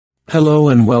Hello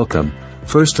and welcome.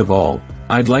 First of all,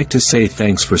 I'd like to say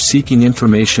thanks for seeking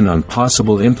information on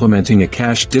possible implementing a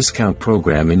cash discount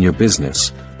program in your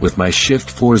business. With my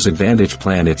Shift4's Advantage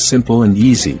plan, it's simple and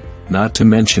easy, not to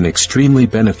mention extremely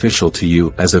beneficial to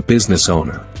you as a business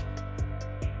owner.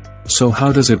 So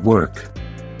how does it work?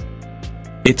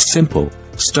 It's simple.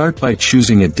 Start by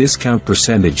choosing a discount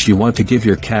percentage you want to give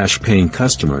your cash-paying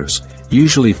customers,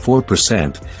 usually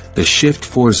 4%. The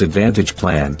Shift4's Advantage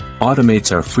plan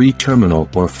automates our free terminal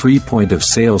or free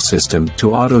point-of-sale system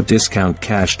to auto-discount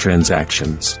cash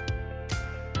transactions.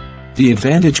 The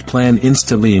Advantage plan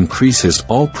instantly increases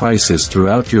all prices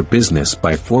throughout your business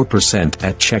by 4%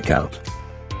 at checkout.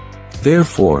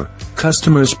 Therefore,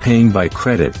 customers paying by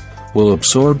credit will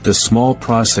absorb the small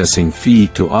processing fee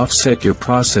to offset your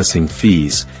processing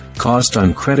fees, cost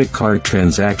on credit card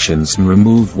transactions, and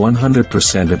remove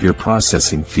 100% of your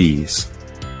processing fees.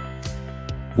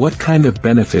 What kind of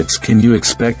benefits can you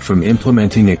expect from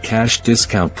implementing a cash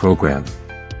discount program?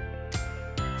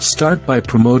 Start by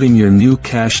promoting your new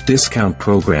cash discount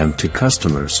program to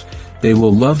customers. They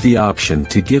will love the option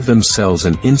to give themselves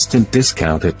an instant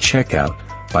discount at checkout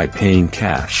by paying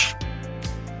cash.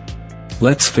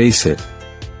 Let's face it.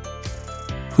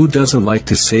 Who doesn't like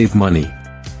to save money?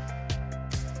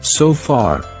 So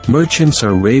far, merchants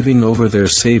are raving over their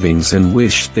savings and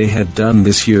wish they had done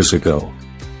this years ago.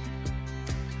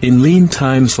 In lean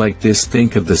times like this,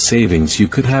 think of the savings you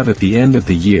could have at the end of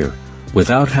the year,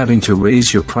 without having to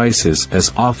raise your prices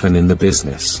as often in the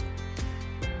business.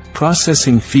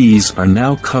 Processing fees are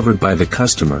now covered by the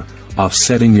customer,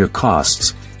 offsetting your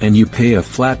costs, and you pay a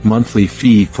flat monthly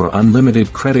fee for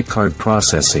unlimited credit card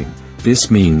processing.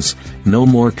 This means no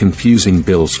more confusing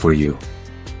bills for you.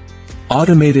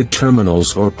 Automated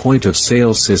terminals or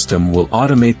point-of-sale system will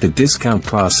automate the discount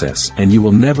process, and you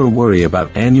will never worry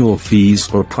about annual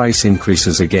fees or price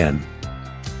increases again.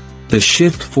 The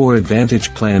Shift4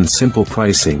 Advantage plan: simple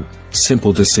pricing,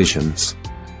 simple decisions.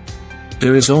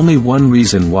 There is only one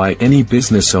reason why any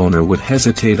business owner would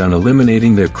hesitate on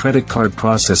eliminating their credit card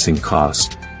processing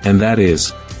cost, and that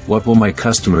is, what will my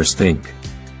customers think?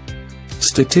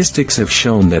 Statistics have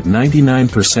shown that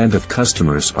 99% of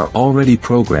customers are already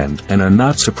programmed and are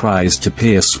not surprised to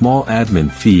pay a small admin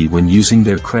fee when using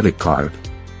their credit card.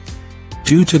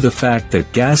 Due to the fact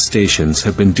that gas stations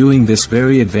have been doing this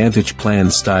very Advantage plan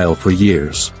style for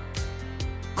years.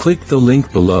 Click the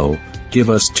link below, give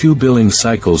us 2 billing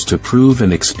cycles to prove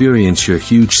and experience your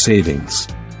huge savings.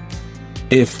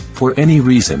 If, for any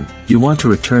reason, you want to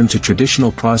return to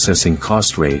traditional processing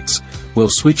cost rates, we'll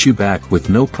switch you back with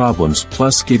no problems,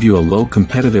 plus give you a low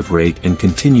competitive rate and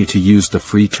continue to use the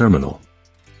free terminal.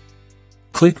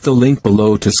 Click the link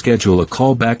below to schedule a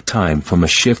callback time from a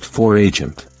Shift4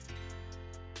 agent.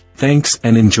 Thanks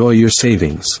and enjoy your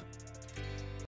savings.